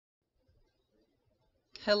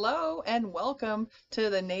Hello and welcome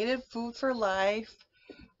to the Native Food for Life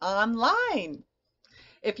online.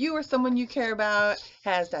 If you or someone you care about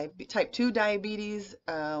has type 2 diabetes,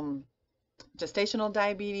 gestational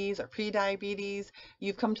diabetes, or pre-diabetes,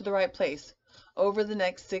 you've come to the right place. Over the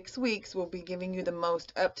next 6 weeks, we'll be giving you the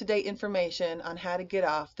most up-to-date information on how to get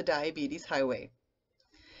off the diabetes highway.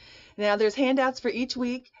 Now, there's handouts for each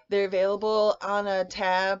week. They're available on a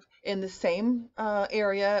tab in the same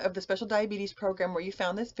area of the special diabetes program where you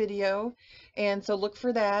found this video. And so look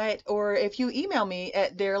for that. Or if you email me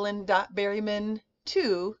at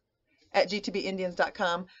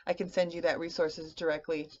darylyn.berryman2@gtbindians.com, I can send you that resources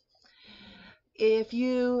directly. If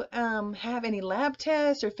you have any lab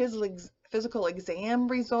tests or physical exam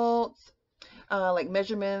results, like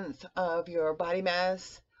measurements of your body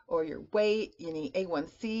mass or your weight, any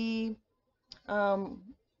A1C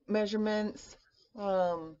measurements,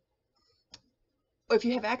 or if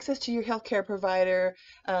you have access to your healthcare provider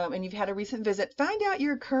and you've had a recent visit, find out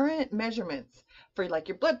your current measurements for like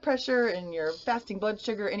your blood pressure and your fasting blood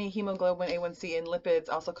sugar, any hemoglobin, A1C, and lipids,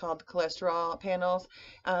 also called cholesterol panels.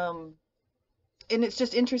 And it's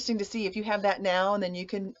just interesting to see if you have that now, and then you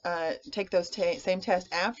can take those same tests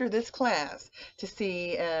after this class to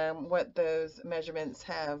see what those measurements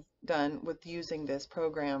have done with using this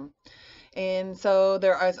program. And so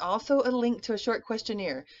there is also a link to a short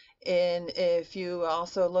questionnaire. And if you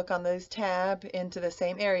also look on this tab into the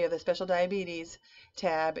same area, the special diabetes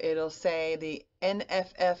tab, it'll say the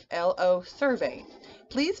NFFLO survey.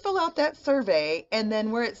 Please fill out that survey, and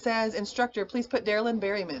then where it says instructor, please put Darylyn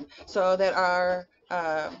Berryman so that our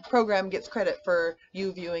program gets credit for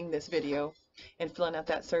you viewing this video and filling out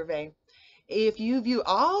that survey. If you view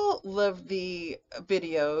all of the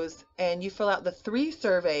videos and you fill out the 3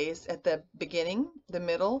 surveys at the beginning, the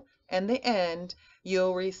middle, and the end,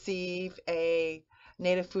 you'll receive a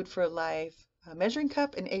Native Food for Life measuring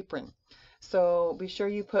cup and apron. So be sure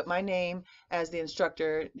you put my name as the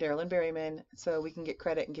instructor, Darylyn Berryman, so we can get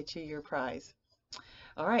credit and get you your prize.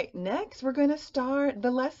 All right, next we're going to start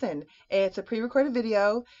the lesson. It's a pre-recorded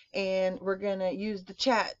video, and we're going to use the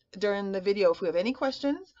chat during the video if we have any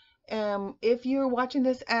questions. If you're watching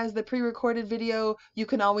this as the pre-recorded video, you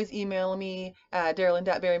can always email me,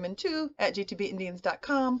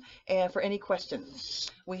 darylyn.berryman2@gtbindians.com, and for any questions.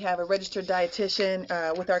 We have a registered dietitian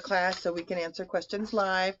with our class, so we can answer questions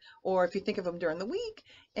live, or if you think of them during the week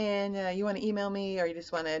and you want to email me, or you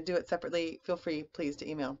just want to do it separately, feel free, please, to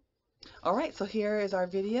email. All right, so here is our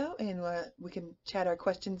video, and we can chat our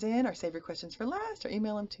questions in, or save your questions for last, or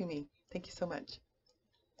email them to me. Thank you so much.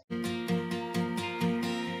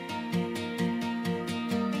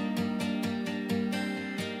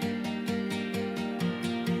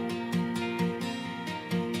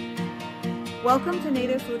 Welcome to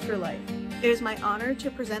Native Food for Life. It is my honor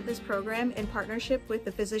to present this program in partnership with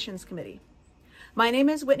the Physicians Committee. My name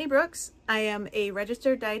is Whitney Brooks. I am a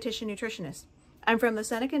registered dietitian nutritionist. I'm from the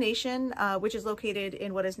Seneca Nation, which is located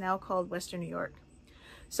in what is now called Western New York.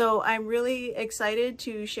 So I'm really excited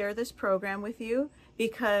to share this program with you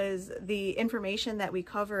because the information that we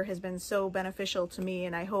cover has been so beneficial to me,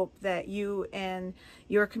 and I hope that you and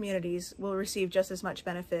your communities will receive just as much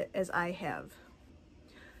benefit as I have.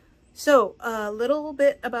 So a little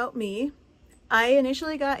bit about me. I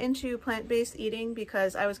initially got into plant-based eating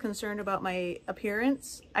because I was concerned about my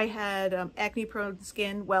appearance. I had acne-prone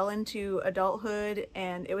skin well into adulthood,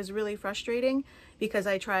 and it was really frustrating because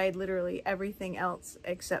I tried literally everything else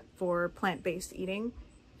except for plant-based eating.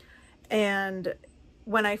 And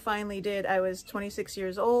when I finally did, I was 26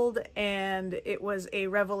 years old, and it was a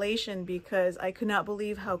revelation because I could not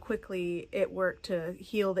believe how quickly it worked to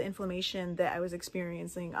heal the inflammation that I was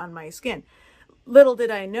experiencing on my skin. Little did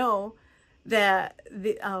I know that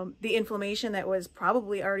the inflammation that was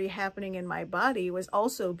probably already happening in my body was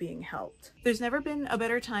also being helped. There's never been a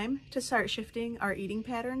better time to start shifting our eating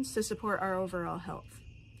patterns to support our overall health.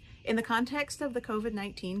 In the context of the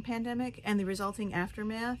COVID-19 pandemic and the resulting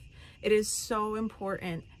aftermath, it is so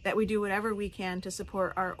important that we do whatever we can to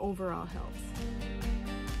support our overall health.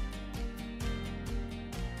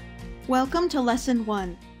 Welcome to Lesson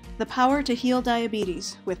 1, The Power to Heal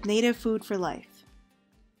Diabetes with Native Food for Life.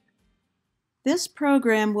 This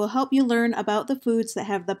program will help you learn about the foods that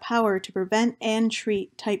have the power to prevent and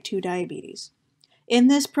treat type 2 diabetes. In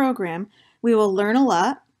this program, we will learn a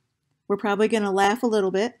lot. We're probably going to laugh a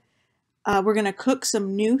little bit. We're going to cook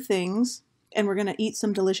some new things, and we're going to eat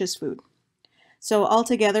some delicious food. So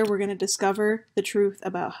altogether, we're going to discover the truth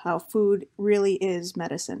about how food really is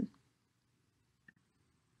medicine.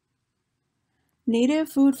 Native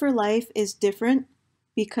Food for Life is different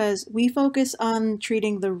because we focus on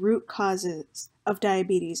treating the root causes of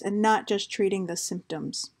diabetes and not just treating the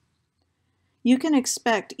symptoms. You can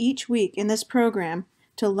expect each week in this program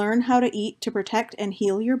to learn how to eat to protect and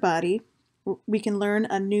heal your body. We can learn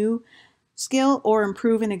a new skill or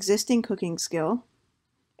improve an existing cooking skill.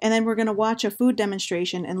 And then we're going to watch a food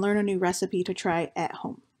demonstration and learn a new recipe to try at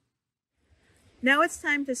home. Now it's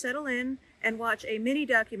time to settle in and watch a mini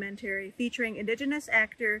documentary featuring Indigenous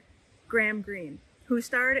actor Graham Greene, who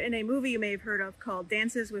starred in a movie you may have heard of called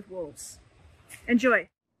Dances with Wolves. Enjoy.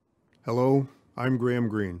 Hello, I'm Graham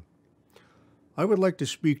Greene. I would like to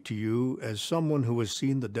speak to you as someone who has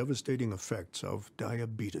seen the devastating effects of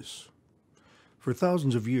diabetes. For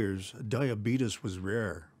thousands of years, diabetes was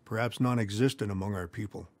rare, perhaps non-existent among our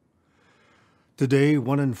people. Today,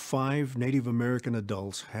 1 in 5 Native American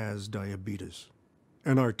adults has diabetes,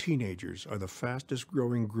 and our teenagers are the fastest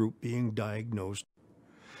growing group being diagnosed.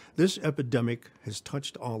 This epidemic has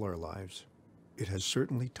touched all our lives. It has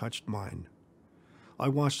certainly touched mine. I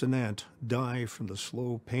watched an aunt die from the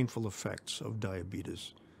slow, painful effects of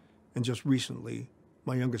diabetes, and just recently,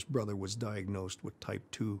 my youngest brother was diagnosed with type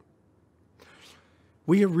 2.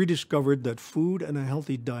 We have rediscovered that food and a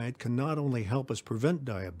healthy diet can not only help us prevent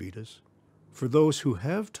diabetes. For those who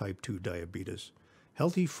have type 2 diabetes,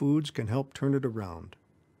 healthy foods can help turn it around.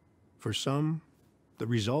 For some, the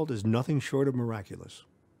result is nothing short of miraculous.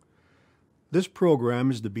 This program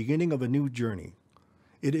is the beginning of a new journey.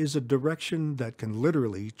 It is a direction that can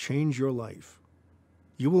literally change your life.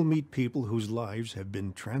 You will meet people whose lives have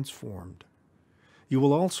been transformed. You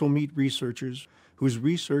will also meet researchers whose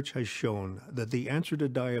research has shown that the answer to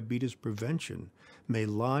diabetes prevention may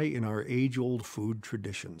lie in our age-old food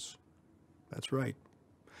traditions. That's right.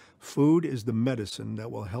 Food is the medicine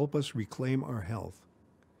that will help us reclaim our health.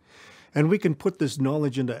 And we can put this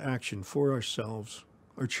knowledge into action for ourselves,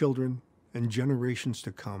 our children, and generations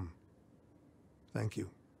to come. Thank you.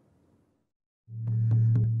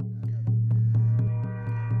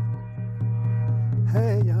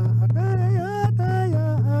 Hey, ya, hey, ya, hey, ya,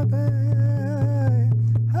 hey,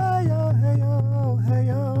 ya, hey, yo, hey,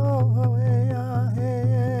 yo, hey, ya,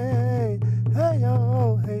 hey, hey,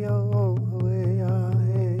 yo, hey, yo, hey, ya,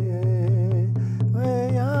 hey,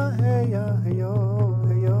 ya, hey, ya, hey, yo,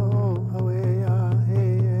 hey, yo, hey, ya,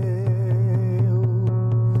 hey,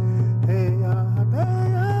 hey, ya, hey,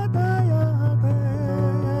 ya, hey, ya,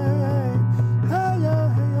 hey, ya,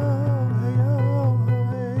 hey, yo, hey, yo,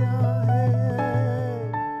 hey, ya, hey.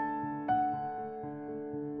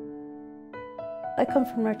 I come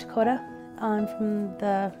from North Dakota. I'm from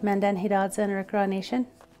the Mandan, Hidatsa, and Arikara Nation.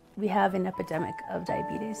 We have an epidemic of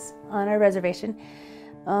diabetes on our reservation.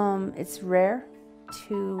 It's rare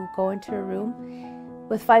to go into a room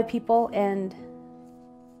with 5 people and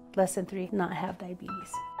less than 3 not have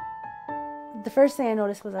diabetes. The first thing I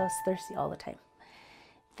noticed was I was thirsty all the time.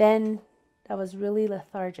 Then I was really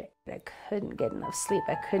lethargic. I couldn't get enough sleep.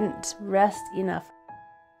 I couldn't rest enough.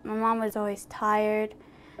 My mom was always tired.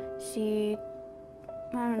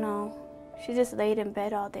 I don't know, she just laid in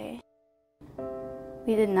bed all day.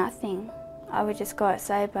 We did nothing. I would just go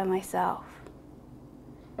outside by myself.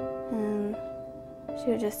 And she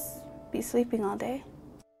would just be sleeping all day.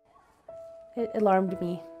 It alarmed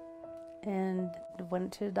me. And I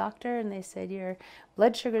went to the doctor and they said, your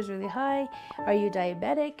blood sugar is really high. Are you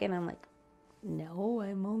diabetic? And I'm like, no,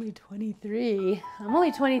 I'm only 23. I'm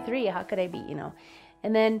only 23, how could I be, you know?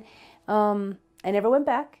 And then I never went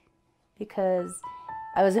back because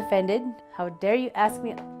I was offended. How dare you ask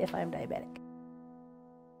me if I'm diabetic?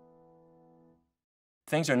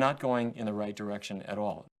 Things are not going in the right direction at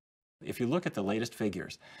all. If you look at the latest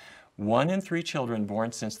figures, 1 in 3 children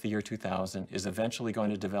born since the year 2000 is eventually going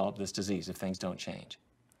to develop this disease if things don't change.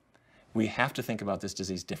 We have to think about this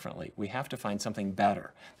disease differently. We have to find something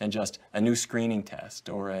better than just a new screening test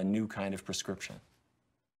or a new kind of prescription.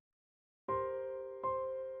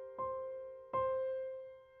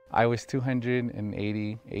 I was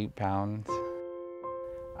 288 pounds.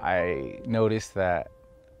 I noticed that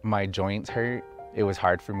my joints hurt. It was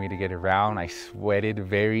hard for me to get around. I sweated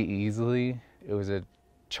very easily. It was a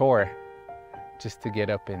chore just to get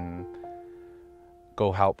up and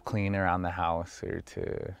go help clean around the house or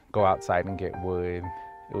to go outside and get wood.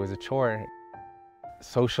 It was a chore.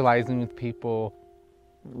 Socializing with people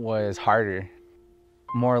was harder.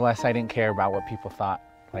 More or less, I didn't care about what people thought,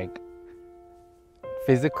 like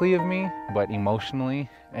physically of me, but emotionally,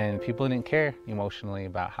 and people didn't care emotionally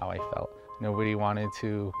about how I felt. Nobody wanted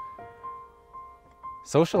to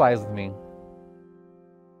socialize with me.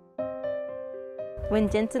 When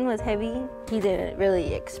Jensen was heavy, he didn't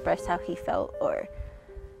really express how he felt, or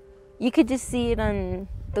you could just see it on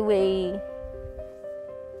the way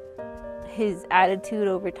his attitude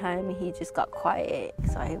over time, he just got quiet.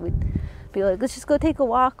 So I would be like, let's just go take a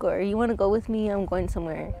walk, or you want to go with me? I'm going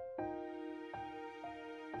somewhere.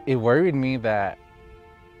 It worried me that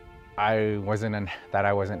I wasn't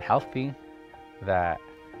healthy, that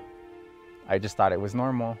I just thought it was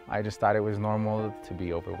normal. I just thought it was normal to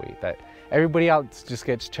be overweight, that everybody else just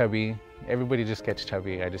gets chubby. Everybody just gets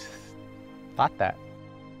chubby. I just thought that.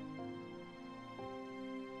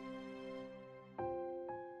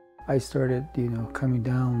 I started, coming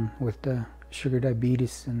down with the sugar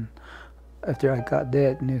diabetes, and after I got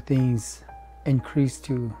that, things increased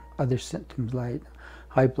to other symptoms like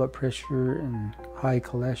high blood pressure and high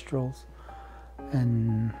cholesterol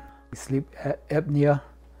and sleep apnea.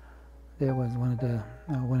 That was one of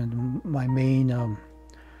my main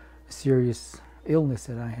serious illness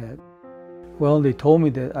that I had. Well, they told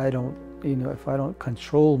me that I don't, if I don't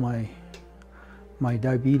control my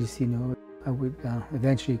diabetes, I would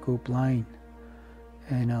eventually go blind,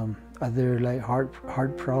 and other like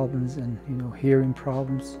heart problems and hearing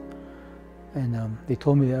problems, and they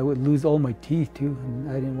told me that I would lose all my teeth too, and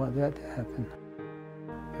I didn't want that to happen.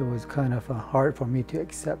 It was kind of hard for me to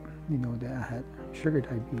accept, that I had sugar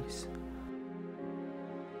diabetes.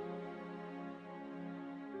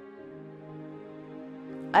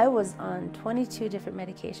 I was on 22 different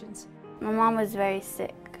medications. My mom was very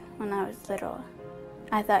sick when I was little.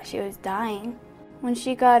 I thought she was dying. When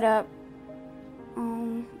she got up,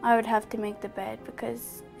 I would have to make the bed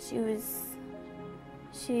because she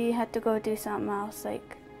had to go do something else,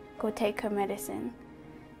 like go take her medicine.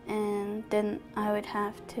 And then I would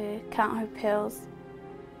have to count her pills,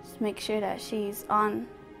 just make sure that she's on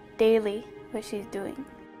daily what she's doing.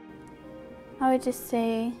 I would just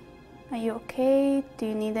say, "Are you okay? Do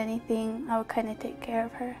you need anything?" I would kind of take care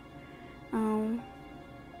of her.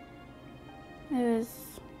 It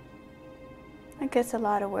was, I guess, a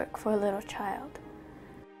lot of work for a little child.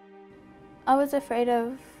 I was afraid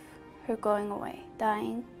of her going away,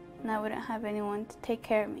 dying, and I wouldn't have anyone to take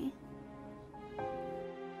care of me.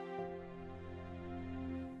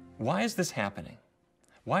 Why is this happening?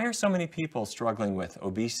 Why are so many people struggling with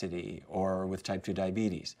obesity or with type 2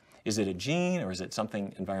 diabetes? Is it a gene or is it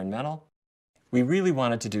something environmental? We really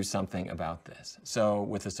wanted to do something about this. So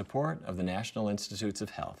with the support of the National Institutes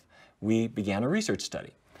of Health, we began a research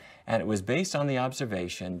study. And it was based on the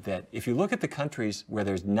observation that if you look at the countries where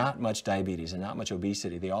there's not much diabetes and not much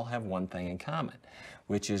obesity, they all have one thing in common,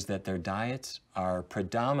 which is that their diets are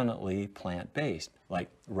predominantly plant-based, like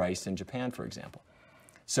rice in Japan, for example.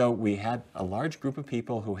 So we had a large group of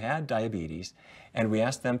people who had diabetes, and we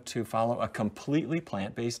asked them to follow a completely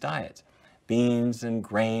plant-based diet. Beans and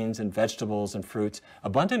grains and vegetables and fruits,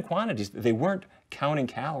 abundant quantities. They weren't counting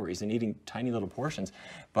calories and eating tiny little portions,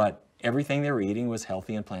 but everything they were eating was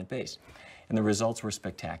healthy and plant-based. And the results were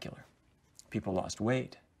spectacular. People lost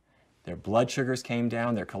weight, their blood sugars came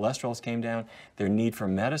down, their cholesterols came down, their need for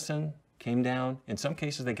medicine came down. In some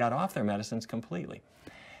cases, they got off their medicines completely.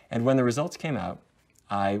 And when the results came out,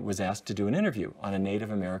 I was asked to do an interview on a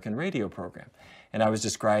Native American radio program. And I was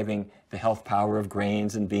describing the health power of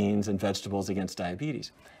grains and beans and vegetables against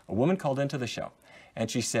diabetes. A woman called into the show,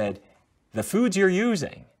 and she said, "The foods you're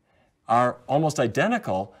using are almost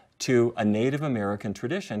identical to a Native American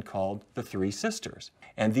tradition called the Three Sisters."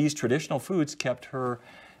 And these traditional foods kept her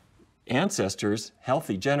ancestors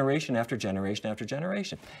healthy generation after generation after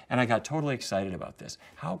generation. And I got totally excited about this.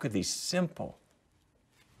 How could these simple,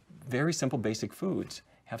 very simple basic foods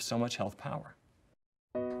have so much health power?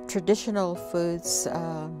 Traditional foods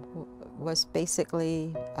was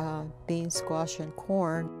basically bean, squash, and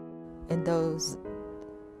corn. In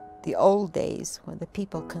the old days, when the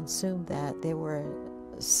people consumed that, they were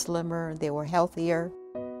slimmer, they were healthier.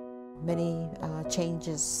 Many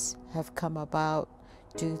changes have come about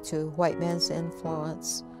due to white man's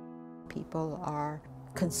influence. People are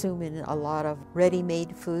consuming a lot of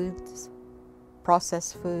ready-made foods,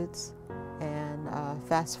 processed foods, and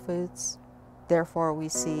fast foods. Therefore, we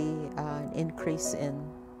see an increase in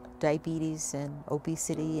diabetes and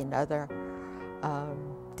obesity and other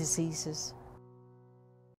diseases.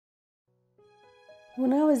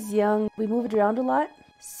 When I was young, we moved around a lot,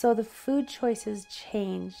 so the food choices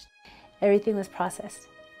changed. Everything was processed,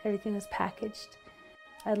 everything was packaged.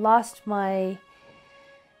 I lost my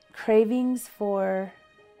cravings for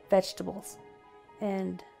vegetables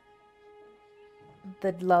and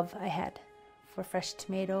the love I had for fresh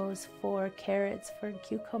tomatoes, for carrots, for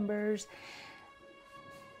cucumbers,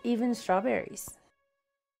 even strawberries.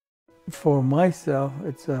 For myself,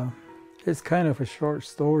 it's kind of a short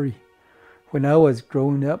story. When I was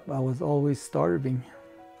growing up, I was always starving.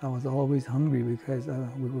 I was always hungry because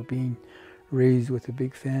we were being raised with a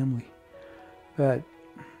big family. But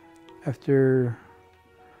after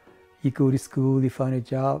you go to school, you find a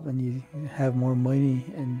job, and you have more money,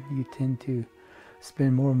 and you tend to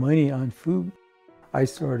spend more money on food. I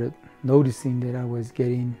started noticing that I was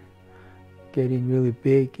getting really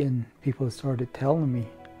big, and people started telling me.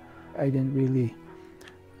 I didn't really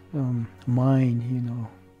mind,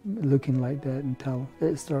 looking like that until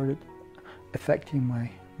it started affecting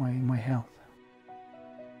my health.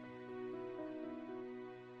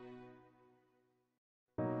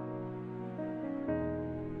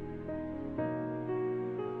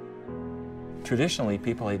 Traditionally,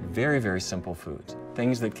 people ate very, very simple foods,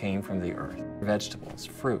 things that came from the earth, vegetables,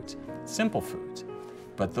 fruits, simple foods.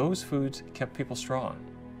 But those foods kept people strong.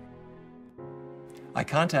 I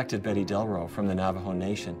contacted Betty Delro from the Navajo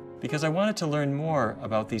Nation because I wanted to learn more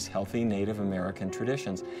about these healthy Native American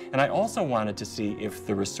traditions. And I also wanted to see if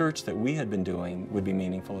the research that we had been doing would be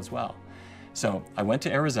meaningful as well. So I went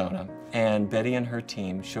to Arizona, and Betty and her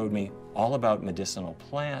team showed me all about medicinal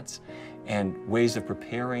plants and ways of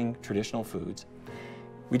preparing traditional foods.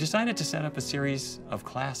 We decided to set up a series of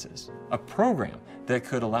classes, a program that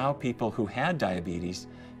could allow people who had diabetes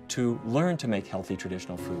to learn to make healthy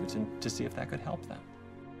traditional foods and to see if that could help them.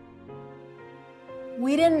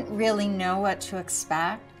 We didn't really know what to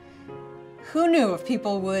expect. Who knew if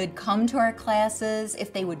people would come to our classes,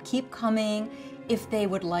 if they would keep coming, if they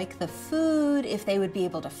would like the food, if they would be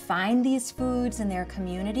able to find these foods in their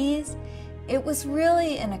communities? It was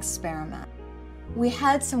really an experiment. We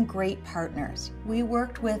had some great partners. We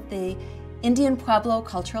worked with the Indian Pueblo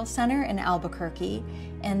Cultural Center in Albuquerque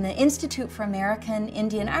and the Institute for American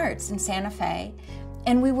Indian Arts in Santa Fe,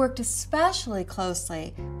 and we worked especially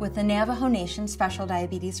closely with the Navajo Nation Special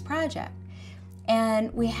Diabetes Project.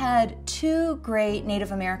 And we had two great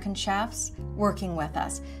Native American chefs working with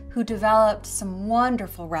us who developed some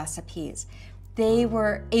wonderful recipes. They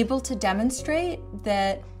were able to demonstrate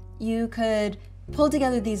that you could pull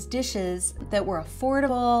together these dishes that were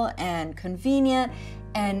affordable and convenient,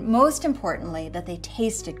 and most importantly, that they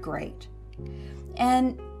tasted great.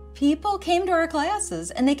 And people came to our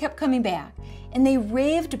classes and they kept coming back, and they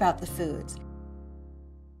raved about the foods.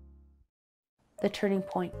 The turning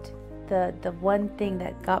point, the one thing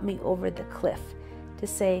that got me over the cliff to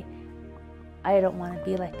say, I don't want to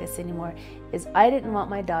be like this anymore, is I didn't want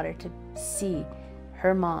my daughter to see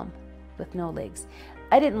her mom with no legs.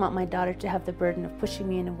 I didn't want my daughter to have the burden of pushing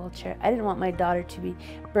me in a wheelchair. I didn't want my daughter to be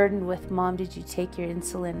burdened with, Mom, did you take your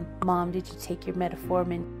insulin? Mom, did you take your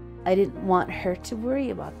metformin? I didn't want her to worry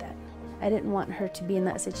about that. I didn't want her to be in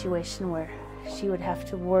that situation where she would have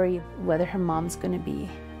to worry whether her mom's going to be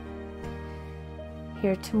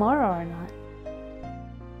here tomorrow or not.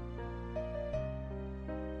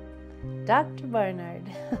 Dr.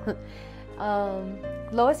 Barnard,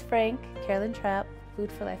 Lois Frank, Carolyn Trapp,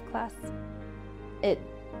 Food for Life class. It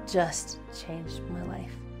just changed my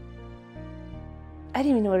life. I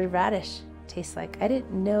didn't even know what a radish tastes like. I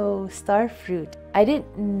didn't know star fruit. I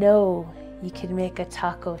didn't know you could make a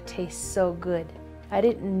taco taste so good. I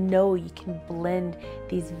didn't know you can blend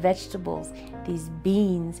these vegetables, these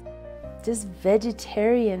beans, just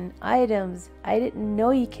vegetarian items. I didn't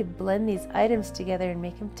know you could blend these items together and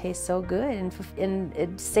make them taste so good, and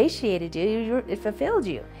it satiated you, it fulfilled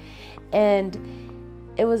you. And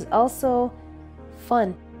it was also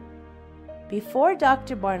fun. Before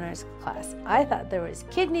Dr. Barnard's class, I thought there was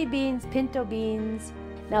kidney beans, pinto beans.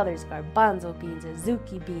 Now there's garbanzo beans,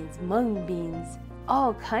 azuki beans, mung beans,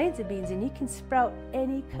 all kinds of beans, and you can sprout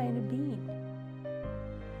any kind of bean.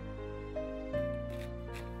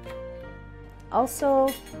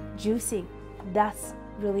 Also, juicing, that's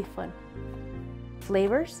really fun.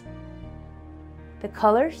 Flavors, the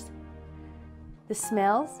colors, the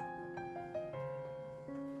smells,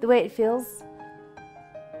 the way it feels.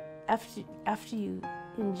 After you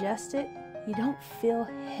ingest it, you don't feel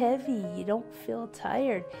heavy, you don't feel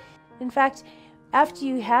tired. In fact, after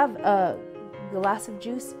you have a glass of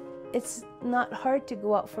juice, it's not hard to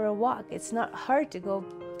go out for a walk. It's not hard to go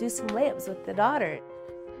do some layups with the daughter.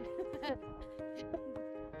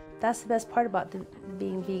 That's the best part about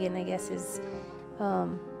being vegan, I guess, is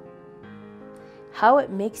how it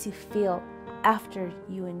makes you feel after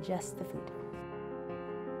you ingest the food.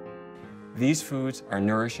 These foods are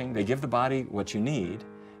nourishing. They give the body what you need,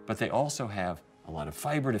 but they also have a lot of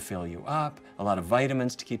fiber to fill you up, a lot of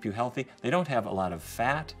vitamins to keep you healthy. They don't have a lot of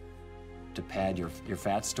fat to pad your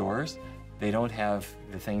fat stores. They don't have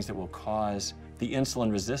the things that will cause the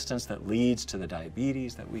insulin resistance that leads to the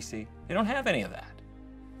diabetes that we see. They don't have any of that.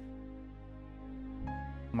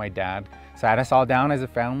 My dad sat us all down as a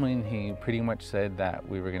family, and he pretty much said that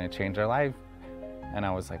we were going to change our life And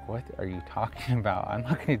I was like, what are you talking about? I'm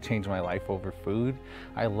not gonna change my life over food.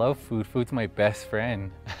 I love food. Food's my best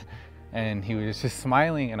friend. And he was just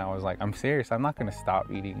smiling, and I was like, I'm serious. I'm not gonna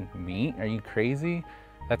stop eating meat. Are you crazy?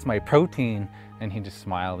 That's my protein. And he just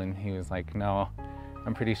smiled, and he was like, no,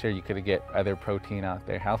 I'm pretty sure you could get other protein out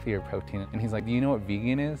there, healthier protein. And he's like, do you know what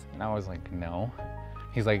vegan is? And I was like, no.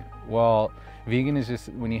 He's like, well, vegan is just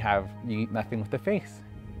when you eat nothing with the face.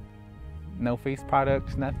 No face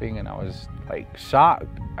products, nothing. And I was like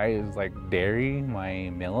shocked. I was like, dairy, my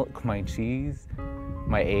milk, my cheese,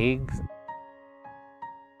 my eggs.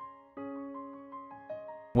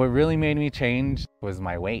 What really made me change was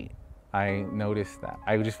my weight. I noticed that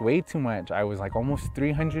I just weighed too much. I was like almost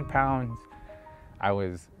 300 pounds. I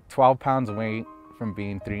was 12 pounds away from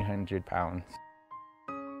being 300 pounds.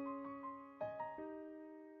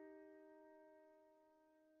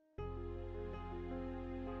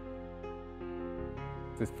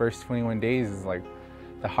 The first 21 days is like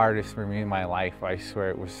the hardest for me in my life. I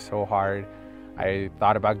swear it was so hard. I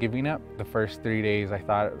thought about giving up. The first 3 days I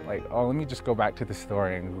thought like, oh, let me just go back to the store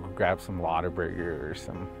and grab some Whataburger or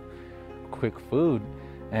some quick food.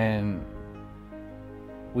 And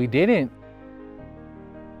we didn't.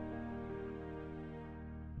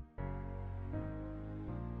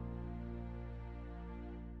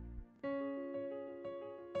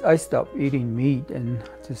 I stopped eating meat and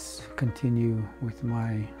just continue with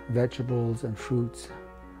my vegetables and fruits,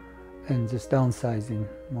 and just downsizing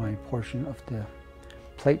my portion of the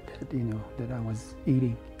plate that I was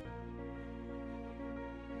eating.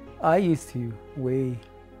 I used to weigh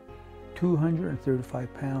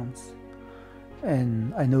 235 pounds,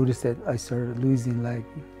 and I noticed that I started losing like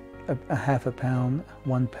a half a pound,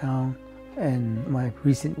 1 pound, and my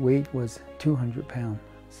recent weight was 200 pounds.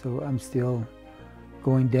 So I'm still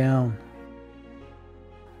going down.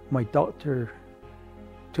 My doctor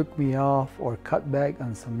took me off or cut back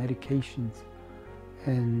on some medications,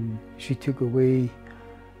 and she took away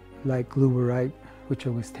like gluburide, which I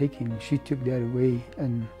was taking. She took that away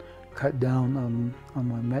and cut down on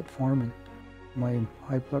my metformin. My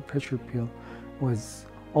high blood pressure pill was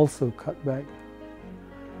also cut back,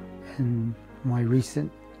 and my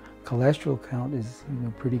recent cholesterol count is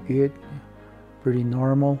pretty good, pretty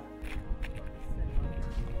normal.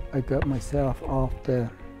 I got myself off the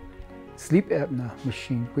sleep apnea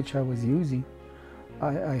machine, which I was using.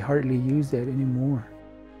 I hardly use that anymore.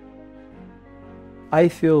 I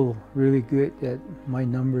feel really good that my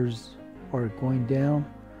numbers are going down,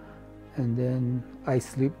 and then I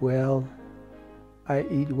sleep well, I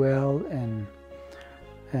eat well, and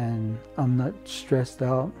I'm not stressed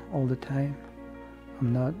out all the time.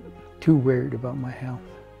 I'm not too worried about my health.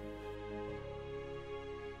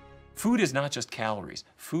 Food is not just calories.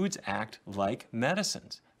 Foods act like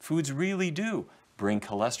medicines. Foods really do bring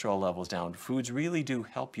cholesterol levels down. Foods really do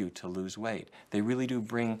help you to lose weight. They really do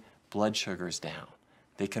bring blood sugars down.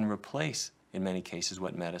 They can replace, in many cases,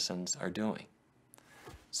 what medicines are doing.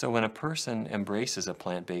 So when a person embraces a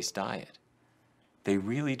plant-based diet, they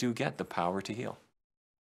really do get the power to heal.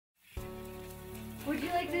 Would you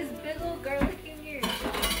like this big old garlic in yours?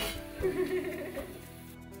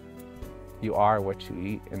 You are what you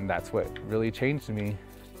eat, and that's what really changed me.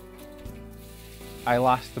 I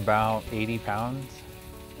lost about 80 pounds,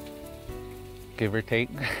 give or take.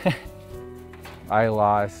 I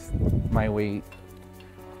lost my weight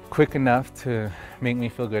quick enough to make me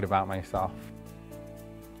feel good about myself.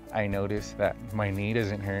 I noticed that my knee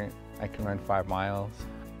doesn't hurt. I can run 5 miles.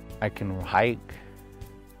 I can hike.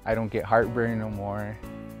 I don't get heartburn no more.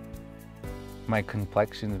 My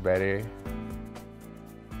complexion's better.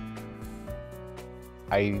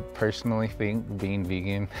 I personally think being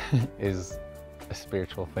vegan is a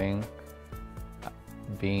spiritual thing.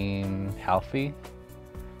 Being healthy,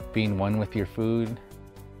 being one with your food.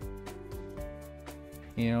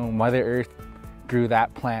 Mother Earth grew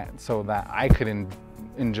that plant so that I could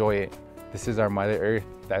enjoy it. This is our Mother Earth.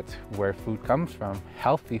 That's where food comes from,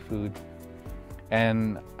 healthy food.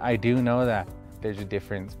 And I do know that there's a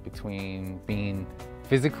difference between being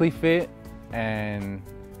physically fit and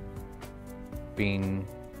being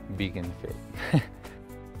vegan fit.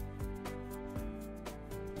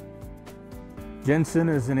 Jensen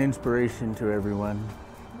is an inspiration to everyone.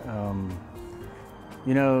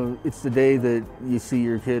 It's the day that you see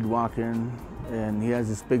your kid walk in and he has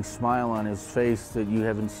this big smile on his face that you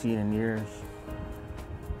haven't seen in years.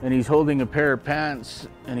 And he's holding a pair of pants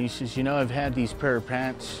and he says, I've had these pair of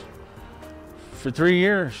pants for 3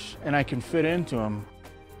 years and I can fit into them.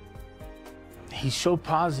 He's so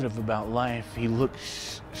positive about life. He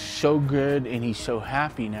looks so good and he's so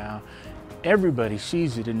happy now. Everybody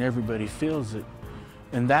sees it and everybody feels it.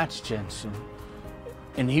 And that's Jensen.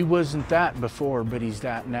 And he wasn't that before, but he's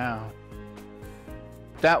that now.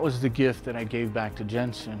 That was the gift that I gave back to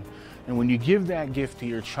Jensen. And when you give that gift to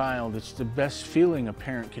your child, it's the best feeling a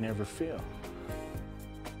parent can ever feel.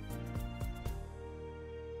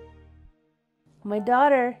 My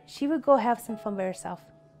daughter, she would go have some fun by herself.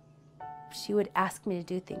 She would ask me to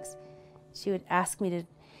do things. She would ask me to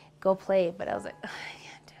go play, but I was like, oh, I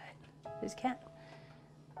can't do it. I just can't.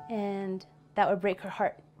 And that would break her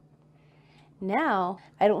heart. Now,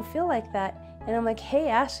 I don't feel like that. And I'm like, hey,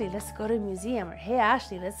 Ashley, let's go to a museum. Or hey,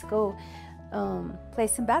 Ashley, let's go play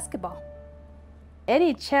some basketball.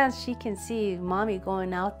 Any chance she can see mommy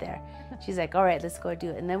going out there, she's like, all right, let's go do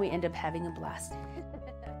it. And then we end up having a blast.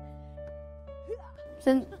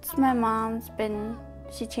 Since my mom's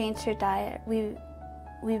she changed her diet, we've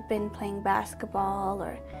been playing basketball,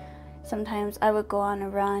 or sometimes I would go on a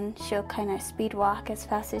run. She'll kind of speed walk as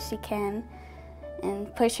fast as she can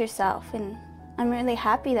and push herself. And I'm really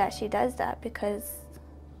happy that she does that because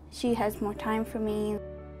she has more time for me.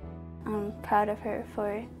 I'm proud of her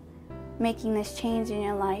for making this change in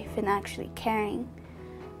your life and actually caring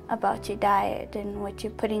about your diet and what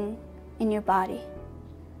you're putting in your body.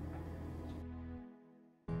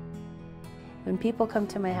 When people come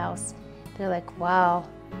to my house, they're like, wow.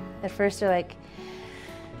 At first they're like,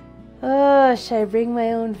 oh, should I bring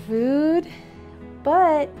my own food?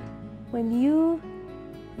 But when you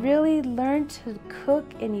really learn to cook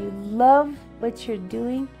and you love what you're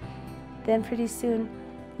doing, then pretty soon,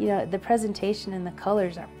 you know, the presentation and the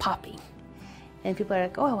colors are popping. And people are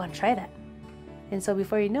like, oh, I want to try that. And so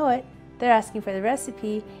before you know it, they're asking for the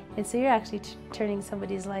recipe, and so you're actually turning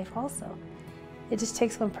somebody's life also. It just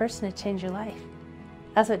takes one person to change your life.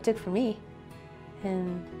 That's what it took for me.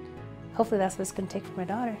 And hopefully that's what it's going to take for my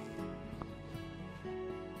daughter.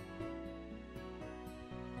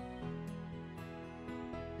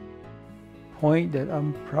 Point that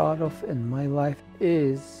I'm proud of in my life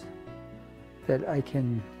is that I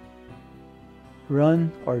can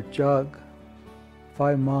run or jog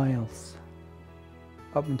 5 miles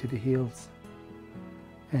up into the hills,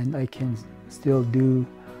 and I can still do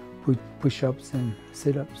push-ups and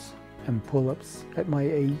sit-ups and pull-ups at my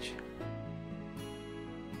age.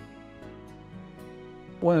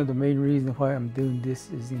 One of the main reasons why I'm doing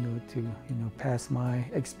this is, to pass my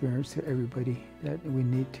experience to everybody, that we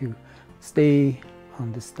need to stay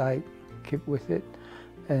on this diet, keep with it,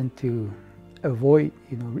 and to avoid,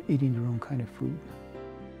 eating the wrong kind of food.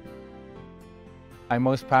 I'm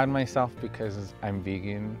most proud of myself because I'm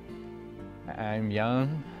vegan, I'm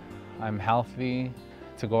young, I'm healthy,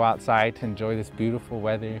 to go outside, to enjoy this beautiful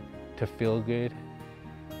weather, to feel good,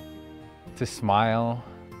 to smile,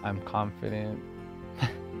 I'm confident.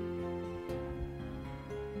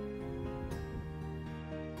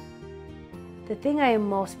 The thing I am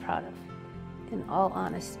most proud of, in all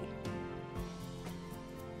honesty,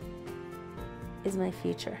 is my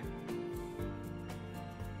future.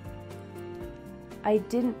 I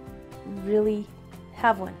didn't really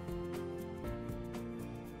have one.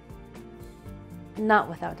 Not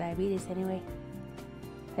without diabetes anyway.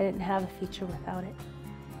 I didn't have a future without it.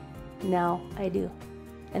 Now I do.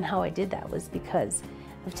 And how I did that was because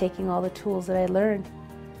of taking all the tools that I learned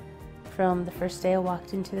from the first day I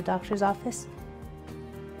walked into the doctor's office,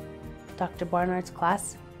 Dr. Barnard's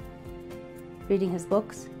class, reading his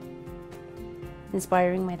books,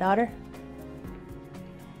 inspiring my daughter,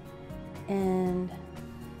 and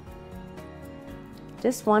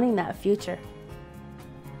just wanting that future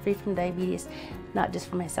free from diabetes, not just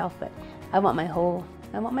for myself, but I want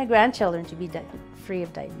my grandchildren to be free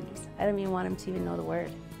of diabetes. I don't even want them to even know the word.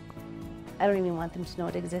 I don't even want them to know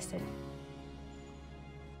it existed.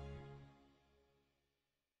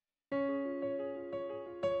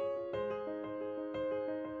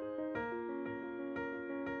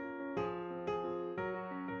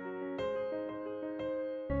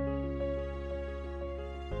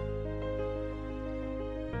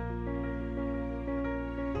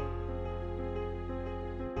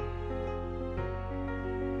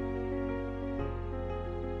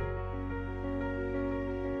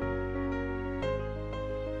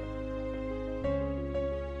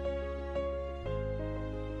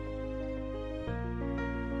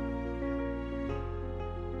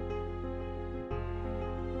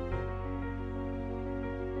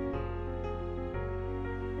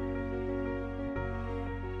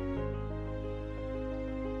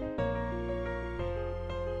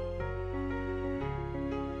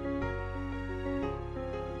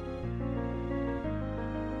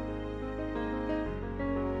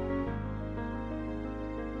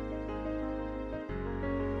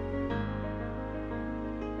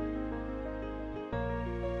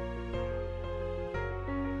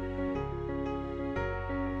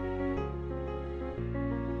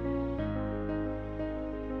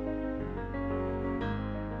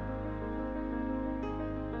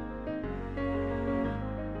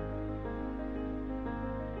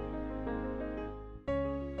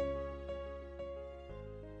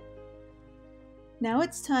 Now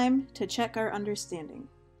it's time to check our understanding.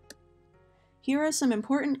 Here are some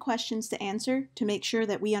important questions to answer to make sure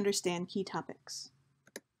that we understand key topics.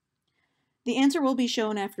 The answer will be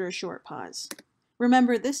shown after a short pause.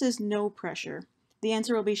 Remember, this is no pressure. The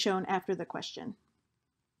answer will be shown after the question.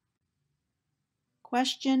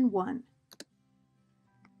 Question 1.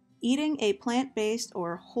 Eating a plant-based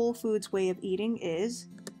or whole foods way of eating is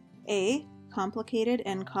A. Complicated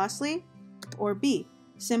and costly, or B.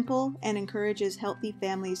 Simple and encourages healthy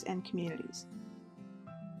families and communities.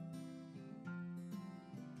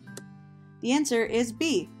 The answer is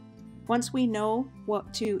B. Once we know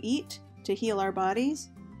what to eat to heal our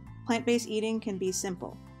bodies, plant-based eating can be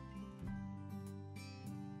simple.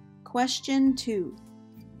 Question 2.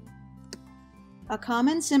 A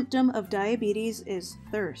common symptom of diabetes is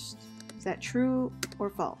thirst. Is that true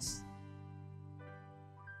or false?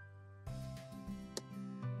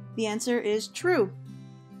 The answer is true.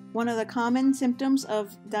 One of the common symptoms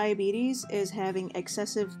of diabetes is having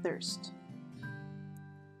excessive thirst.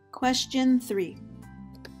 Question 3.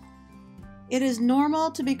 It is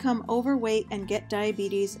normal to become overweight and get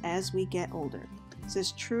diabetes as we get older. Is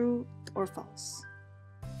this true or false?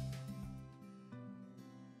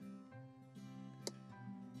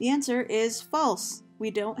 The answer is false.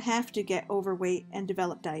 We don't have to get overweight and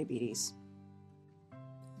develop diabetes.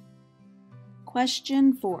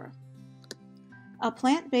 Question 4. A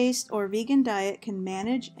plant-based or vegan diet can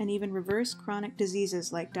manage and even reverse chronic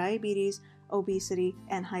diseases like diabetes, obesity,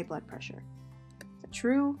 and high blood pressure. Is that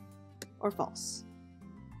true or false?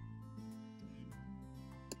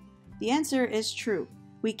 The answer is true.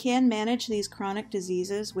 We can manage these chronic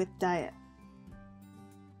diseases with diet.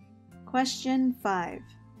 Question 5.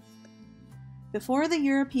 Before the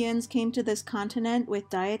Europeans came to this continent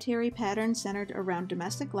with dietary patterns centered around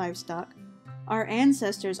domestic livestock, our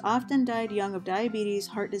ancestors often died young of diabetes,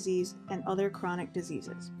 heart disease, and other chronic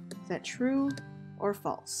diseases. Is that true or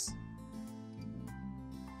false?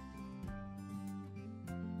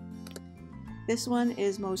 This one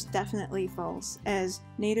is most definitely false, as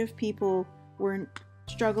Native people weren't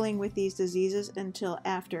struggling with these diseases until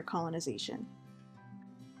after colonization.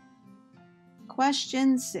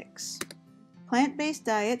 Question 6. Plant-based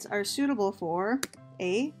diets are suitable for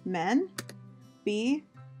A. Men, B.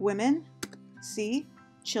 Women, C.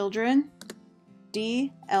 Children,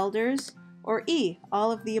 D. Elders, or E.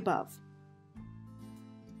 All of the above.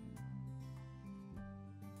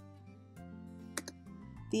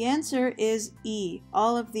 The answer is E.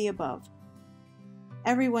 All of the above.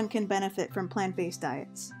 Everyone can benefit from plant-based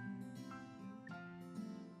diets.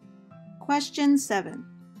 Question 7.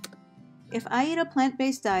 If I eat a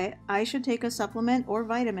plant-based diet, I should take a supplement or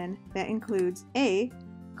vitamin that includes A.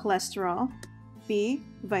 Cholesterol, B.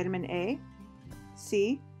 Vitamin A,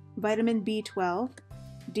 C. Vitamin B12,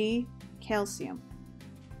 D. Calcium.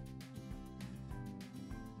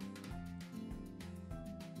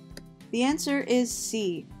 The answer is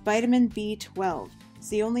C. Vitamin B12. It's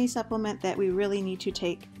the only supplement that we really need to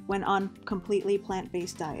take when on completely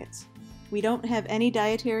plant-based diets. We don't have any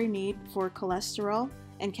dietary need for cholesterol,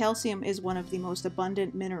 and calcium is one of the most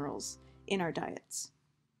abundant minerals in our diets.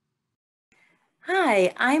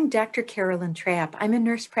 Hi, I'm Dr. Carolyn Trapp. I'm a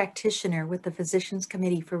nurse practitioner with the Physicians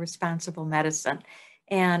Committee for Responsible Medicine,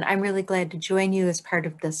 and I'm really glad to join you as part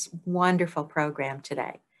of this wonderful program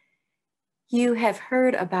today. You have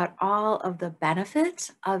heard about all of the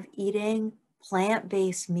benefits of eating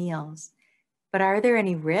plant-based meals, but are there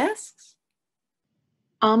any risks?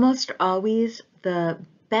 Almost always the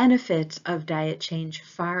benefits of diet change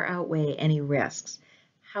far outweigh any risks.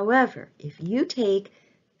 However, if you take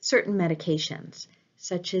certain medications,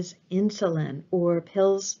 such as insulin or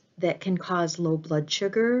pills that can cause low blood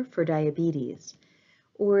sugar for diabetes,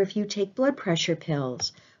 or if you take blood pressure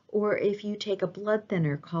pills, or if you take a blood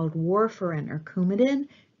thinner called warfarin or Coumadin,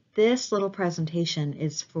 this little presentation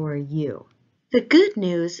is for you. The good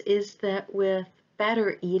news is that with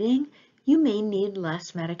better eating, you may need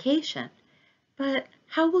less medication. But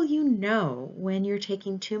how will you know when you're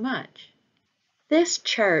taking too much? This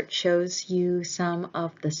chart shows you some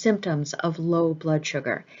of the symptoms of low blood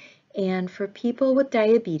sugar. And for people with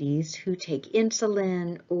diabetes who take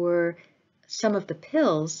insulin or some of the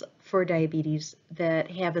pills for diabetes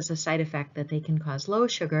that have as a side effect that they can cause low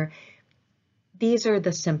sugar, these are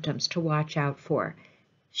the symptoms to watch out for.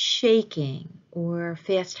 Shaking or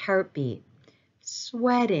fast heartbeat,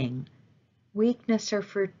 sweating, weakness or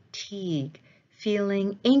fatigue,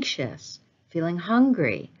 feeling anxious, feeling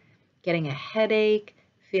hungry, getting a headache,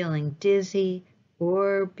 feeling dizzy,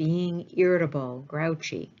 or being irritable,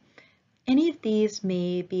 grouchy. Any of these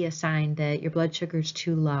may be a sign that your blood sugar is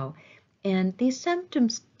too low. And these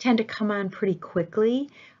symptoms tend to come on pretty quickly.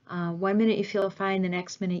 One minute you feel fine, the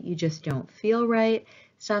next minute you just don't feel right.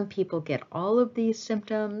 Some people get all of these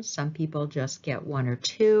symptoms, some people just get one or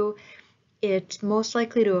two. It's most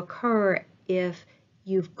likely to occur if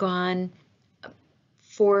you've gone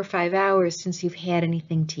 4 or 5 hours since you've had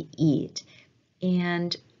anything to eat.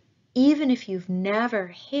 And even if you've never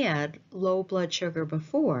had low blood sugar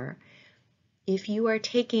before, if you are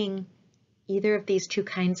taking either of these two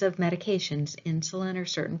kinds of medications, insulin or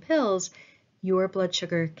certain pills, your blood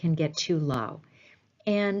sugar can get too low.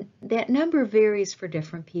 And that number varies for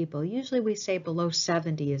different people. Usually we say below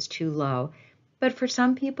 70 is too low, but for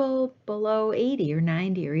some people below 80 or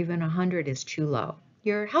 90 or even 100 is too low.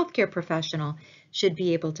 Your healthcare professional should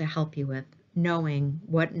be able to help you with knowing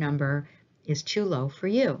what number is too low for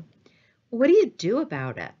you. What do you do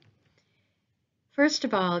about it? First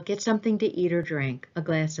of all, get something to eat or drink, a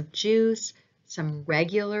glass of juice, some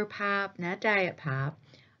regular pop, not diet pop,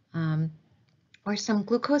 or some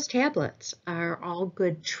glucose tablets are all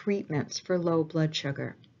good treatments for low blood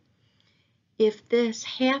sugar. If this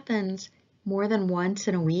happens more than once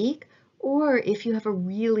in a week, or if you have a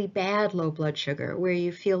really bad low blood sugar where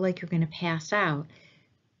you feel like you're going to pass out,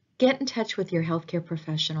 get in touch with your healthcare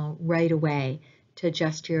professional right away to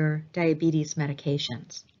adjust your diabetes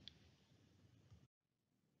medications.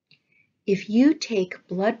 If you take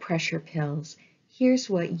blood pressure pills, here's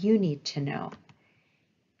what you need to know.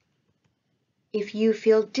 If you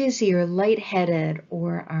feel dizzy or lightheaded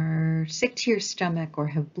or are sick to your stomach or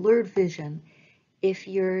have blurred vision, if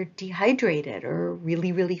you're dehydrated or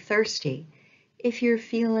really, really thirsty, if you're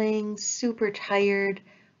feeling super tired,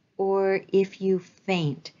 or if you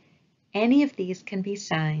faint, any of these can be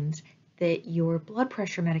signs that your blood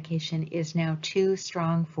pressure medication is now too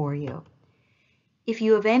strong for you. If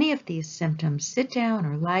you have any of these symptoms, sit down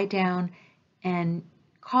or lie down and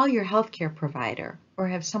call your healthcare provider or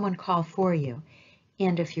have someone call for you.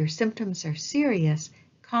 And if your symptoms are serious,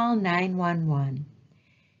 call 911.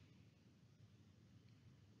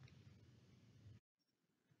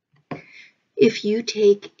 If you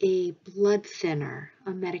take a blood thinner,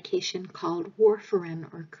 a medication called warfarin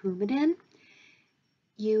or Coumadin,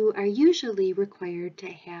 you are usually required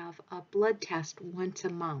to have a blood test once a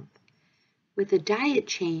month. With a diet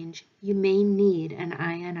change, you may need an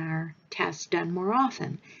INR test done more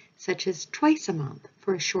often, such as twice a month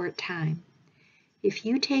for a short time. If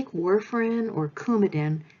you take warfarin or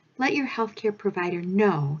Coumadin, let your healthcare provider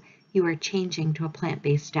know you are changing to a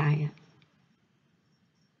plant-based diet.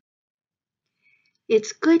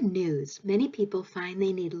 It's good news. Many people find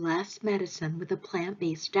they need less medicine with a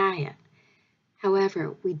plant-based diet.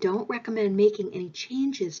 However, we don't recommend making any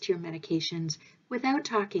changes to your medications without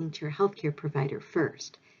talking to your healthcare provider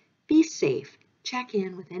first. Be safe. Check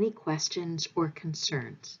in with any questions or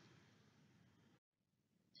concerns.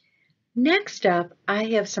 Next up, I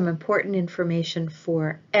have some important information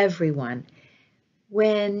for everyone.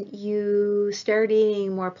 When you start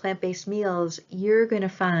eating more plant-based meals, you're going to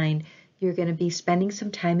find you're going to be spending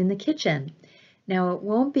some time in the kitchen. Now, it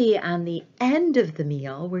won't be on the end of the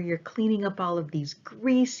meal where you're cleaning up all of these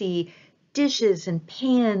greasy dishes and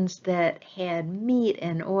pans that had meat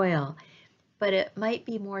and oil, but it might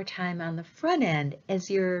be more time on the front end as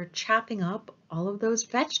you're chopping up all of those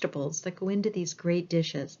vegetables that go into these great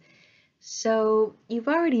dishes. So you've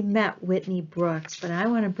already met Whitney Brooks, but I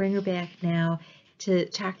want to bring her back now to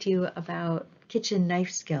talk to you about kitchen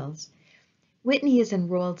knife skills. Whitney is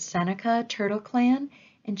enrolled Seneca Turtle Clan,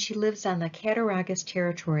 and she lives on the Cattaraugus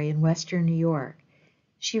Territory in western New York.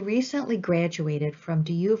 She recently graduated from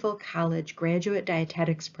DeUville College Graduate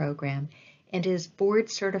Dietetics Program and is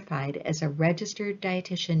board certified as a registered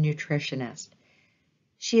dietitian nutritionist.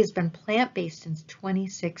 She has been plant-based since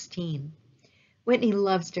 2016. Whitney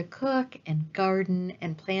loves to cook and garden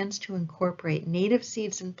and plans to incorporate native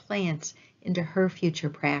seeds and plants into her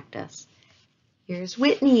future practice. Here's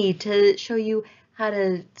Whitney to show you how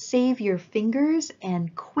to save your fingers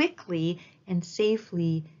and quickly and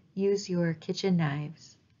safely use your kitchen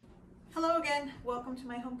knives. Hello again, welcome to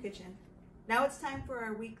my home kitchen. Now it's time for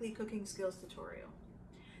our weekly cooking skills tutorial.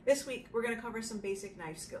 This week we're going to cover some basic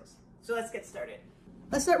knife skills. So let's get started.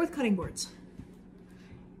 Let's start with cutting boards.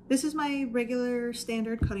 This is my regular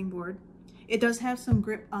standard cutting board. It does have some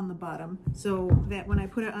grip on the bottom so that when I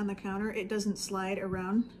put it on the counter it doesn't slide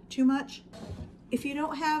around too much. If you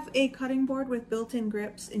don't have a cutting board with built-in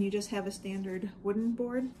grips and you just have a standard wooden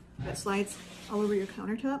board that slides all over your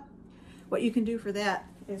countertop, what you can do for that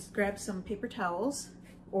is grab some paper towels,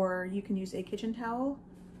 or you can use a kitchen towel,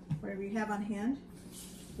 whatever you have on hand.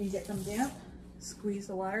 You get them damp, squeeze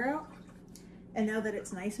the water out, and now that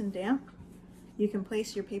it's nice and damp, you can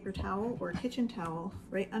place your paper towel or kitchen towel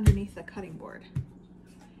right underneath the cutting board.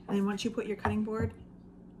 And then once you put your cutting board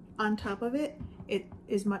on top of it, it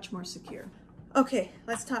is much more secure. Okay,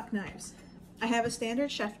 let's talk knives. I have a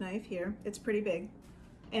standard chef knife here. It's pretty big.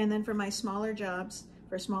 And then for my smaller jobs,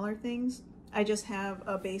 for smaller things, I just have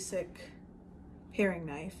a basic paring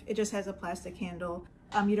knife. It just has a plastic handle.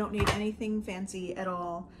 You don't need anything fancy at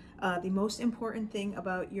all. The most important thing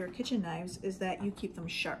about your kitchen knives is that you keep them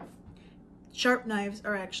sharp. Sharp knives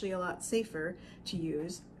are actually a lot safer to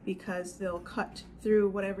use because they'll cut through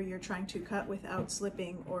whatever you're trying to cut without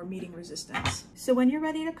slipping or meeting resistance. So when you're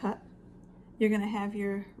ready to cut, you're going to have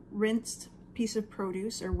your rinsed piece of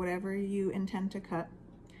produce or whatever you intend to cut.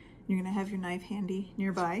 You're going to have your knife handy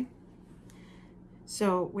nearby.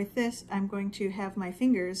 So with this, I'm going to have my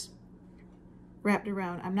fingers wrapped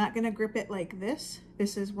around. I'm not going to grip it like this.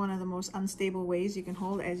 This is one of the most unstable ways you can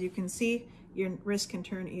hold. As you can see, your wrist can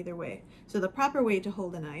turn either way. So the proper way to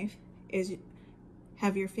hold a knife is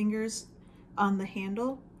have your fingers on the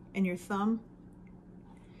handle and your thumb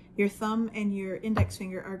and your index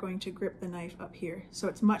finger are going to grip the knife up here. So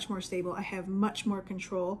it's much more stable. I have much more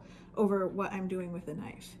control over what I'm doing with the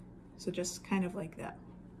knife. So just kind of like that.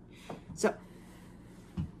 So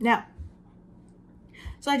now,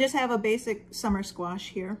 so I just have a basic summer squash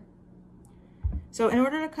here. So in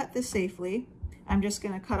order to cut this safely, I'm just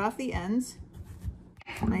going to cut off the ends,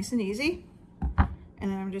 nice and easy,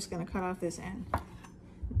 and then I'm just going to cut off this end.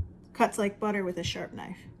 Cuts like butter with a sharp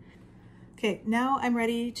knife. Okay, now I'm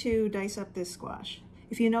ready to dice up this squash.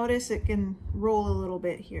 If you notice, it can roll a little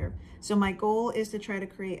bit here. So my goal is to try to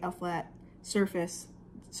create a flat surface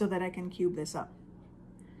so that I can cube this up.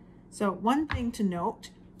 So one thing to note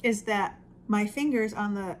is that my fingers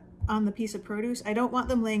on the piece of produce, I don't want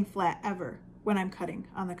them laying flat ever when I'm cutting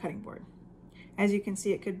on the cutting board. As you can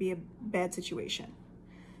see, it could be a bad situation.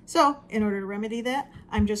 So in order to remedy that,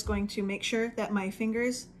 I'm just going to make sure that my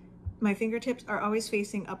fingertips are always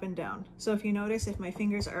facing up and down. So if you notice, if my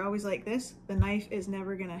fingers are always like this, the knife is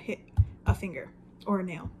never gonna hit a finger or a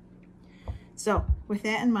nail. So with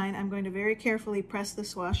that in mind, I'm going to very carefully press the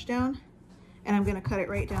squash down and I'm gonna cut it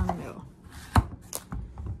right down the middle.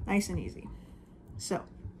 Nice and easy. So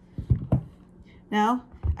now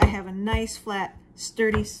I have a nice flat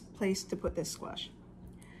sturdy place to put this squash.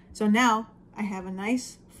 So now I have a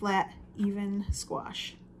nice flat even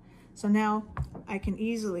squash. So now I can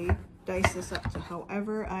easily dice this up to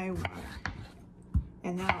however I want.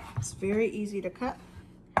 And now it's very easy to cut.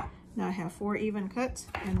 Now I have 4 even cuts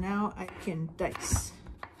and now I can dice.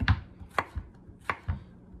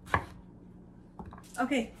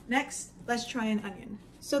 Okay, next let's try an onion.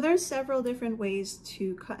 So there's several different ways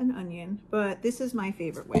to cut an onion, but this is my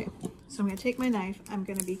favorite way. So I'm going to take my knife, I'm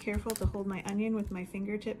going to be careful to hold my onion with my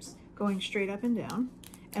fingertips going straight up and down,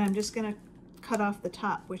 and I'm just going to cut off the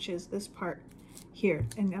top, which is this part here,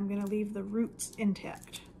 and I'm going to leave the roots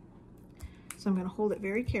intact. So I'm going to hold it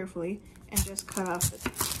very carefully and just cut off the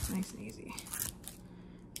top, nice and easy.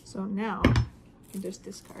 So now I can just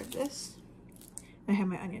discard this. I have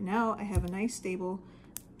my onion. Now I have a nice stable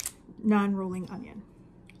non-rolling onion.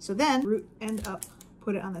 So then root end up,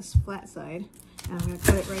 put it on this flat side, and I'm going to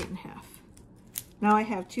cut it right in half. Now I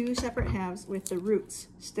have 2 separate halves with the roots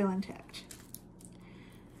still intact.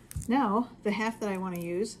 Now the half that I want to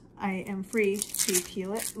use, I am free to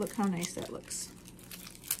peel it. Look how nice that looks.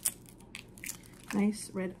 Nice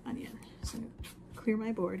red onion. So I'm going to clear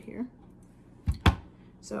my board here.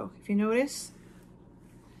 So if you notice,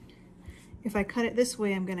 if I cut it this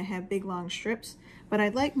way, I'm going to have big long strips, but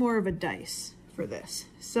I'd like more of a dice for this.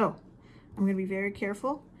 So I'm going to be very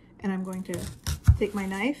careful, and I'm going to take my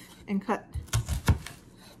knife and cut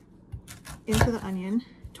into the onion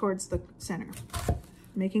towards the center,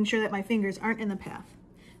 making sure that my fingers aren't in the path.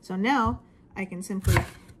 So now I can simply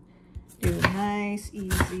do a nice,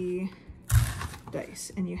 easy dice,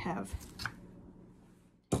 and you have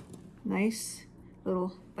nice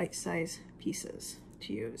little bite-sized pieces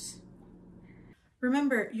to use.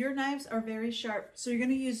 Remember, your knives are very sharp, so you're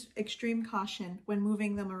going to use extreme caution when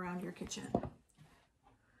moving them around your kitchen.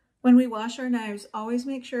 When we wash our knives, always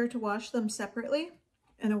make sure to wash them separately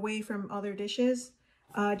and away from other dishes,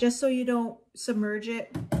 just so you don't submerge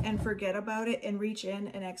it and forget about it and reach in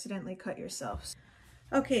and accidentally cut yourself.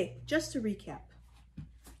 Okay, just to recap.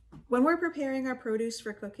 When we're preparing our produce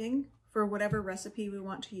for cooking, for whatever recipe we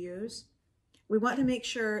want to use, we want to make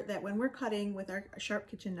sure that when we're cutting with our sharp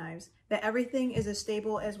kitchen knives, that everything is as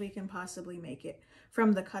stable as we can possibly make it.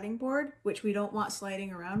 From the cutting board, which we don't want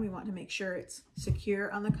sliding around, we want to make sure it's secure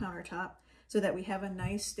on the countertop so that we have a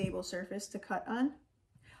nice stable surface to cut on,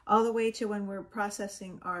 all the way to when we're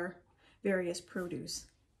processing our various produce.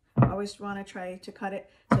 Always want to try to cut it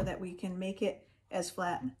so that we can make it as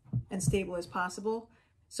flat and stable as possible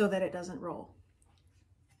so that it doesn't roll.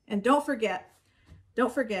 And don't forget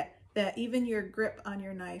that even your grip on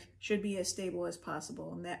your knife should be as stable as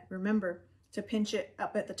possible. And that, remember to pinch it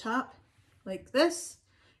up at the top like this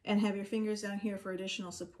and have your fingers down here for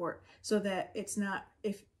additional support so that it's not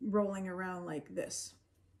rolling around like this.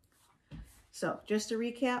 So just to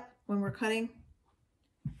recap, when we're cutting,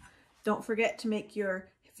 don't forget to make your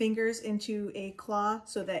fingers into a claw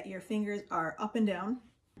so that your fingers are up and down.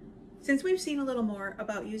 Since we've seen a little more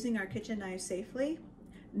about using our kitchen knives safely,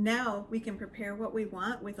 now we can prepare what we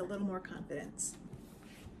want with a little more confidence.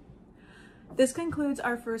 This concludes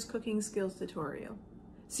our first cooking skills tutorial.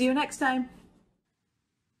 See you next time.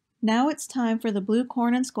 Now it's time for the blue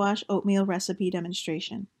corn and squash oatmeal recipe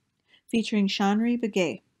demonstration, featuring Shanri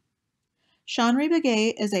Begay. Shanri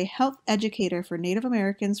Begay is a health educator for Native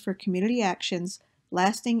Americans for Community Action's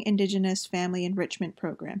Lasting Indigenous Family Enrichment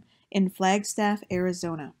Program in Flagstaff,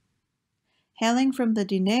 Arizona. Hailing from the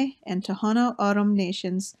Diné and Tohono O'odham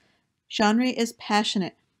nations, Shanri is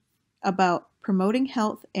passionate about promoting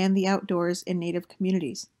health and the outdoors in Native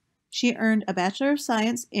communities. She earned a Bachelor of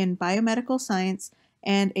Science in Biomedical Science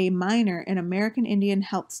and a minor in American Indian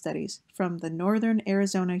Health Studies from the Northern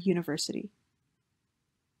Arizona University.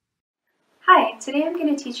 Hi, today I'm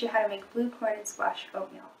going to teach you how to make blue corn and squash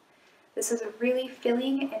oatmeal. This is a really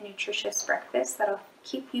filling and nutritious breakfast that'll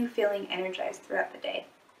keep you feeling energized throughout the day.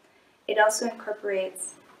 It also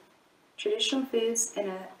incorporates traditional foods in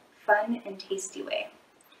a fun and tasty way.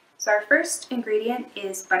 So our first ingredient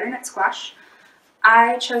is butternut squash.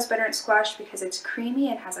 I chose butternut squash because it's creamy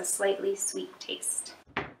and has a slightly sweet taste.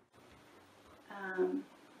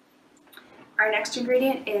 Our next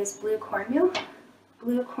ingredient is blue cornmeal.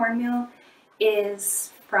 Blue cornmeal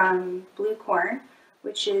is from blue corn,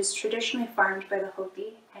 which is traditionally farmed by the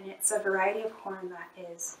Hopi, and it's a variety of corn that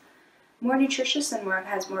is more nutritious and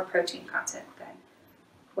has more protein content than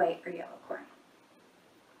white or yellow corn.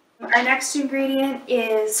 Our next ingredient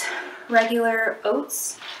is regular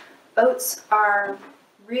oats. Oats are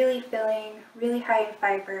really filling, really high in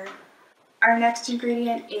fiber. Our next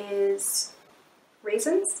ingredient is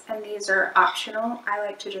raisins, and these are optional. I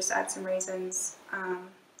like to just add some raisins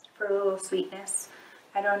for a little sweetness.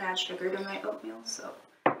 I don't add sugar to my oatmeal, so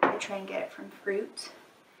I try and get it from fruit.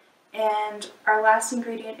 And our last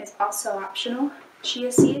ingredient is also optional,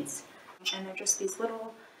 chia seeds, and they're just these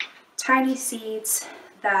little tiny seeds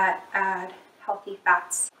that add healthy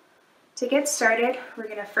fats. To get started, we're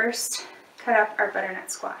going to first cut up our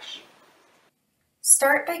butternut squash.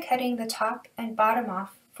 Start by cutting the top and bottom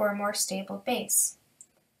off for a more stable base.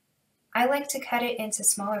 I like to cut it into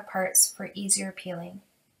smaller parts for easier peeling.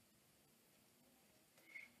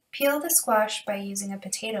 Peel the squash by using a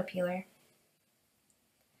potato peeler.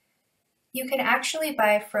 You can actually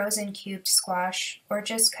buy frozen cubed squash or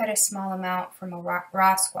just cut a small amount from a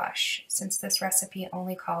raw squash, since this recipe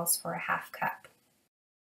only calls for a half cup.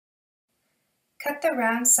 Cut the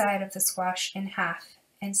round side of the squash in half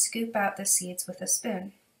and scoop out the seeds with a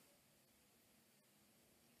spoon.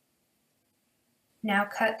 Now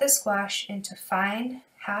cut the squash into fine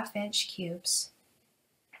half-inch cubes.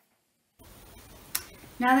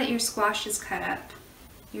 Now that your squash is cut up,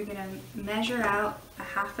 you're going to measure out a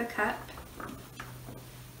half a cup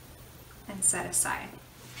and set aside.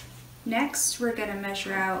 Next, we're going to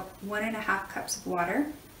measure out 1.5 cups of water.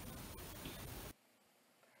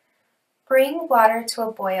 Bring water to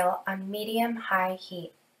a boil on medium-high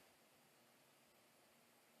heat.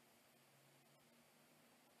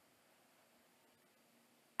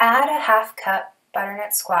 Add a half cup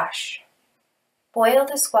butternut squash. Boil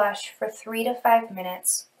the squash for 3 to 5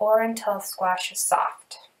 minutes or until the squash is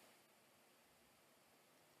soft.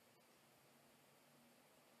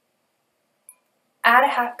 Add a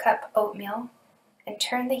half cup oatmeal and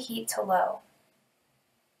turn the heat to low.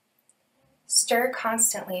 Stir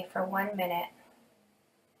constantly for 1 minute.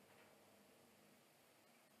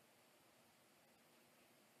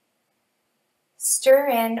 Stir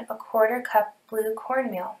in a 1/4 cup blue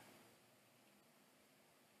cornmeal.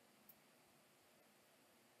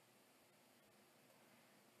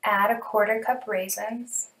 Add a 1/4 cup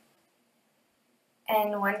raisins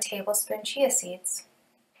and 1 tablespoon chia seeds.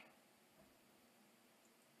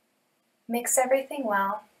 Mix everything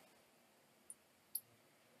well.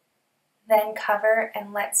 Then cover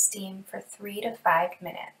and let steam for 3 to 5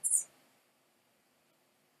 minutes.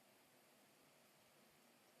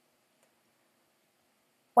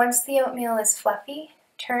 Once the oatmeal is fluffy,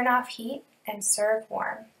 turn off heat and serve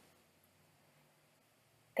warm.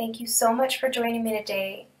 Thank you so much for joining me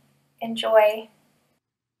today. Enjoy!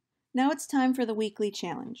 Now it's time for the weekly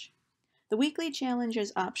challenge. The weekly challenge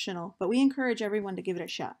is optional, but we encourage everyone to give it a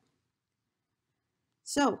shot.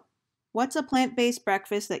 So, what's a plant-based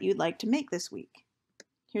breakfast that you'd like to make this week?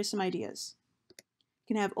 Here's some ideas.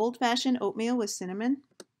 You can have old-fashioned oatmeal with cinnamon,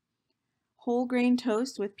 whole grain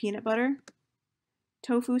toast with peanut butter,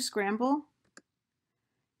 tofu scramble,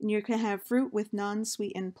 and you can have fruit with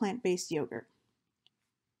non-sweetened plant-based yogurt.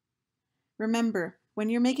 Remember, when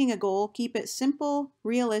you're making a goal, keep it simple,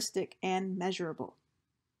 realistic, and measurable.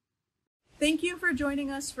 Thank you for joining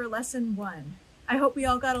us for Lesson 1. I hope we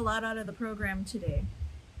all got a lot out of the program today.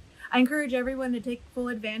 I encourage everyone to take full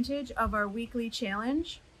advantage of our weekly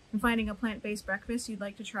challenge and finding a plant-based breakfast you'd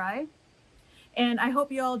like to try. And I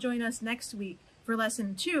hope you all join us next week for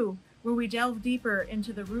Lesson 2, where we delve deeper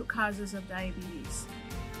into the root causes of diabetes.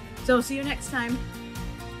 So see you next time.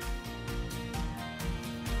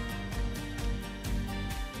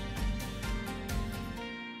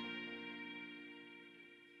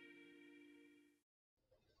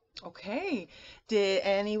 Okay, did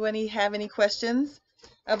anybody have any questions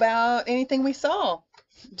about anything we saw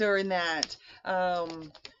during that?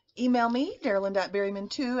 Email me,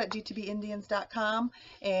 darylyn.berryman2@gtbindians.com,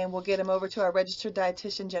 and we'll get them over to our registered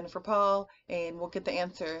dietitian, Jennifer Paul, and we'll get the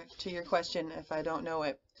answer to your question if I don't know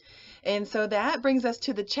it. And so that brings us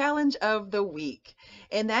to the challenge of the week,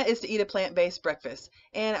 and that is to eat a plant-based breakfast.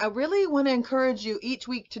 And I really want to encourage you each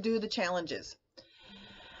week to do the challenges.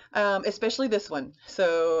 Especially this one.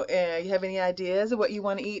 So you have any ideas of what you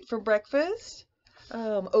want to eat for breakfast?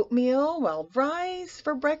 Oatmeal, wild rice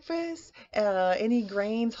for breakfast, any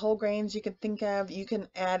grains, whole grains you can think of. You can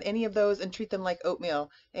add any of those and treat them like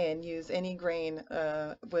oatmeal and use any grain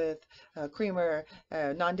with creamer,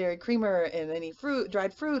 non-dairy creamer, and any fruit,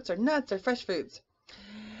 dried fruits or nuts or fresh foods.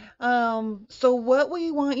 So what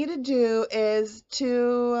we want you to do is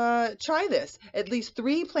to try this. At least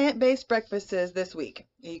 3 plant-based breakfasts this week.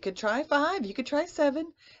 You could try 5, you could try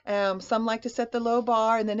 7. Some like to set the low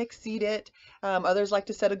bar and then exceed it. Others like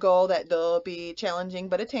to set a goal that they'll be challenging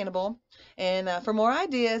but attainable. And for more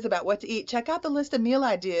ideas about what to eat, check out the list of meal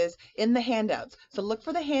ideas in the handouts. So look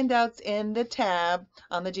for the handouts in the tab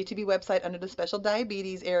on the GTB website under the special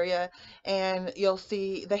diabetes area, and you'll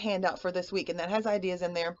see the handout for this week, and that has ideas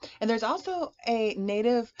in there. And there's also a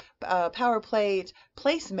native power plate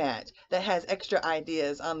placemat that has extra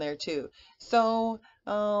ideas on there too. So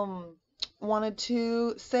wanted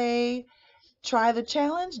to say, try the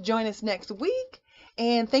challenge, join us next week,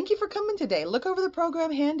 and thank you for coming today. Look over the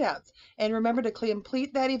program handouts, and remember to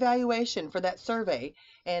complete that evaluation for that survey,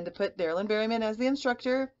 and to put Darylyn Berryman as the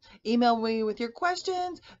instructor. Email me with your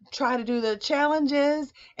questions, try to do the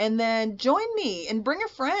challenges, and then join me and bring a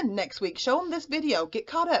friend next week. Show them this video, get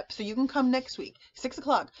caught up so you can come next week, 6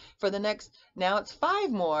 o'clock for the next, now it's 5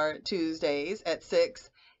 more Tuesdays at 6.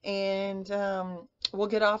 And we'll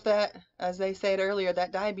get off that, as they said earlier,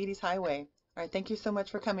 that diabetes highway. All right, thank you so much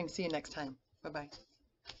for coming. See you next time. Bye-bye.